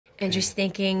and just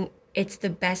thinking it's the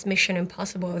best Mission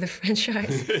Impossible of the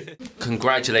franchise.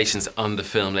 Congratulations on the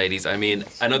film, ladies. I mean,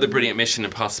 another brilliant Mission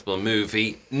Impossible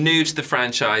movie. New to the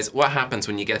franchise, what happens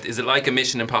when you get... Is it like a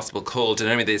Mission Impossible cult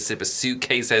and they slip a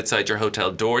suitcase outside your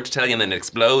hotel door to tell you and then it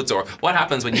explodes? Or what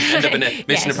happens when you end up in a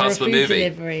Mission Impossible movie?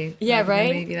 Delivery. Yeah,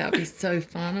 right? Maybe that would be so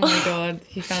fun. Oh my God,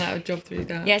 he found out a job through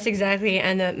that. Yes, exactly.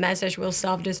 And the message will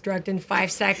self-destruct in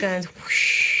 5 seconds.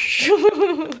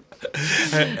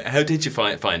 How did you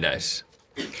find out?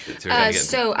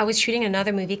 So I was shooting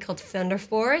another movie called Thunder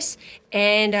Force,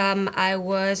 and I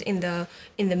was in the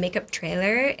makeup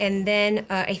trailer, and then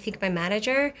I think my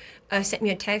manager sent me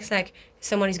a text like,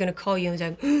 someone is going to call you. And I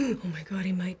was like, oh my God,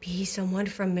 it might be someone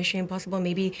from Mission Impossible,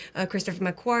 maybe Christopher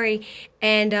McQuarrie.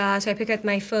 And so I picked up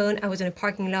my phone. I was in a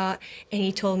parking lot, and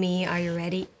he told me, are you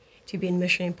ready to be in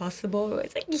Mission Impossible? I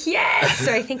was like, yes!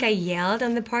 So I think I yelled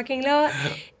on the parking lot,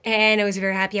 and I was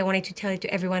very happy. I wanted to tell it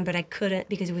to everyone, but I couldn't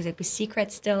because it was like a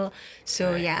secret still.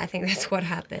 So yeah, I think that's what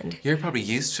happened. You're probably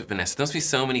used to it, Vanessa. There must be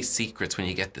so many secrets when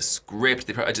you get the script.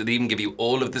 They even give you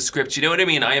all of the script. You know what I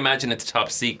mean? I imagine it's top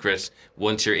secret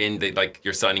once you're in, like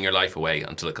you're signing your life away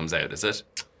until it comes out, is it?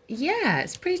 Yeah,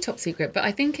 it's pretty top secret, but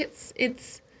I think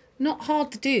it's not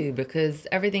hard to do because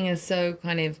everything is so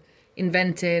kind of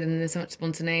invented and there's so much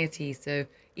spontaneity. So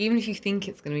even if you think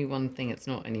it's going to be one thing, it's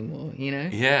not anymore, you know?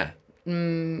 Yeah.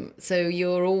 So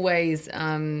you're always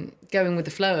going with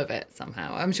the flow of it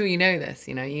somehow. I'm sure you know this,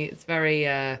 you know, it's very,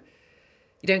 you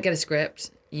don't get a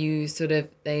script. You sort of,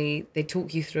 they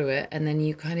talk you through it and then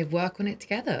you kind of work on it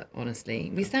together, honestly.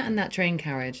 We sat in that train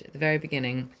carriage at the very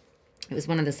beginning. It was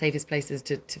one of the safest places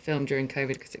to film during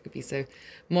COVID because it could be so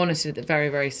monitored at the very,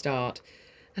 very start.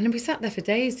 And then we sat there for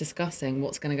days discussing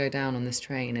what's going to go down on this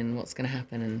train and what's going to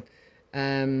happen.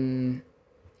 And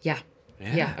yeah,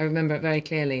 I remember it very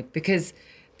clearly because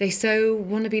they so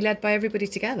want to be led by everybody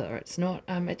together. It's not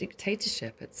a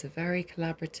dictatorship. It's a very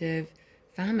collaborative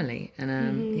family.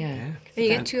 And You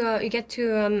get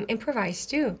to improvise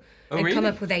too. Oh, and really? come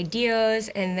up with ideas,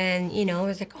 and then, you know,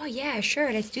 it's like, oh yeah,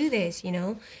 sure, let's do this, you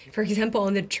know. For example,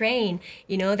 on the train,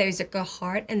 you know, there's like a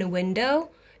heart and a window.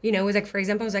 You know, it was like, for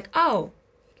example, I was like, oh,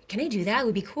 can I do that? It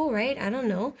would be cool, right? I don't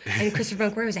know. And Christopher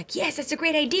McQuarrie was like, yes, that's a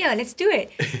great idea. Let's do it.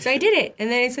 So I did it.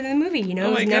 And then it's in the movie, you know?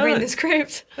 Oh it was never in the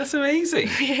script. That's amazing.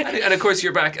 And of course,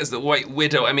 you're back as the White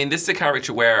Widow. I mean, this is a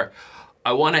character where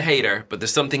I want to hate her, but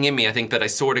there's something in me, I think, that I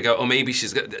sort of go, oh, maybe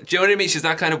she's... Do you know what I mean? She's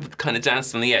that kind of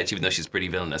dancing on the edge, even though she's pretty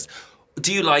villainous.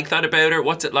 Do you like that about her?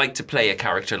 What's it like to play a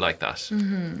character like that?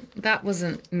 Mm-hmm. That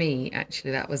wasn't me,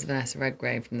 actually. That was Vanessa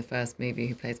Redgrave from the first movie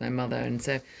who plays my mother. And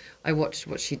so I watched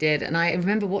what she did. And I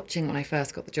remember watching when I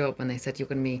first got the job when they said, you're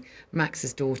going to be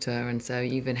Max's daughter. And so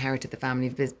you've inherited the family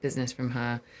business from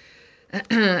her.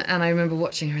 And I remember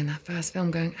watching her in that first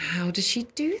film going, how does she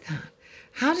do that?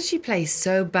 How does she play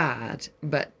so bad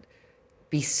but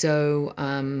be so...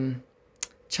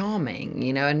 charming,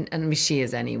 you know, and she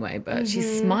is anyway, but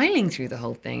she's smiling through the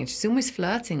whole thing and she's almost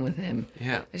flirting with him.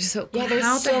 Yeah. I just thought, yeah, there's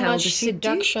how so the hell much does she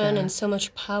seduction do and so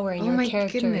much power in oh your my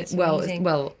character. goodness. It's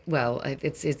Well,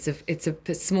 it's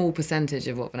a small percentage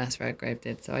of what Vanessa Redgrave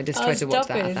did, so I just tried to watch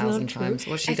that 1,000 times.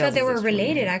 What she I does thought they is were extraordinary.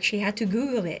 related, actually. I had to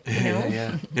Google it, you know?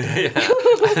 Yeah.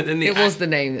 And then It was the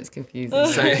name that's confusing.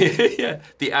 So, yeah,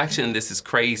 the action in this is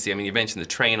crazy. I mean, you mentioned the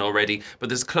train already, but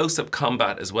there's close-up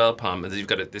combat as well, Pom. You've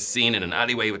got this scene in an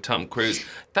alleyway with Tom Cruise.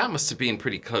 That must have been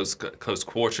pretty close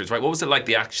quarters, right? What was it like,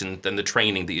 the action and the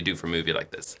training that you do for a movie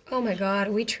like this? Oh my God,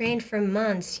 we trained for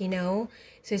months, you know?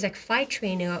 So it's like fight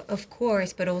training, of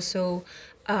course, but also,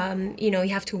 you know, you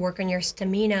have to work on your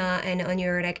stamina and on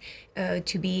your, like,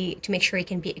 to make sure it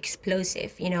can be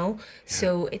explosive, you know? Yeah.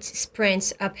 So it's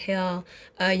sprints uphill.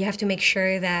 You have to make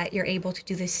sure that you're able to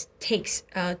do this takes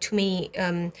too many,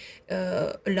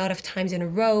 a lot of times in a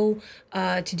row,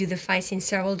 to do the fight scene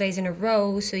several days in a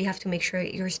row. So you have to make sure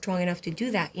you're strong enough to do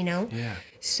that, you know? Yeah.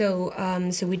 So,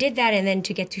 so we did that, and then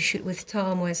to get to shoot with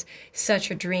Tom was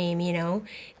such a dream, you know?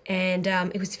 And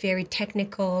it was very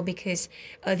technical because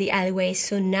the alleyway is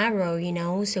so narrow, you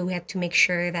know? So we had to make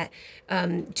sure that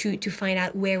to find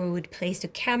out where we would place the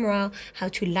camera, how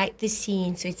to light the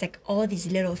scene. So it's like all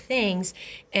these little things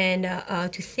and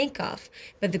to think of.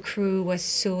 But the crew was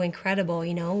so incredible,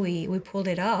 you know? We pulled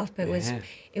it off, but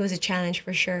it was a challenge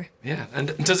for sure. Yeah,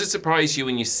 and does it surprise you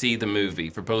when you see the movie,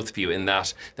 for both of you, in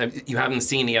that you haven't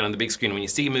seen it yet on the big screen? When you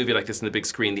see a movie like this on the big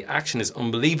screen, the action is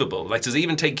unbelievable. Like, does it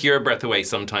even take your breath away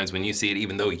sometimes when you see it,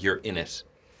 even though you're in it?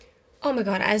 Oh my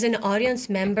God, as an audience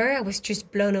member, I was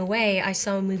just blown away. I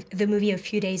saw the movie a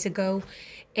few days ago,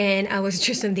 and I was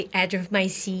just on the edge of my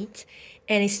seat.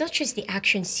 And it's not just the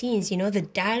action scenes, you know, the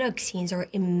dialogue scenes are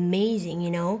amazing,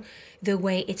 you know, the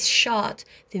way it's shot,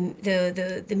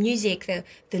 the music,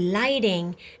 the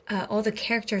lighting, all the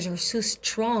characters are so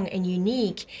strong and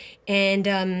unique.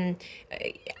 And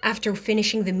after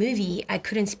finishing the movie, I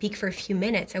couldn't speak for a few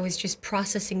minutes. I was just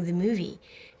processing the movie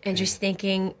and just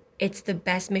thinking, it's the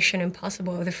best Mission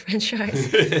Impossible of the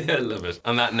franchise. I love it.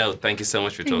 On that note, thank you so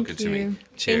much for talking to me.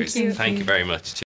 Cheers. Thank you. Thank you very much.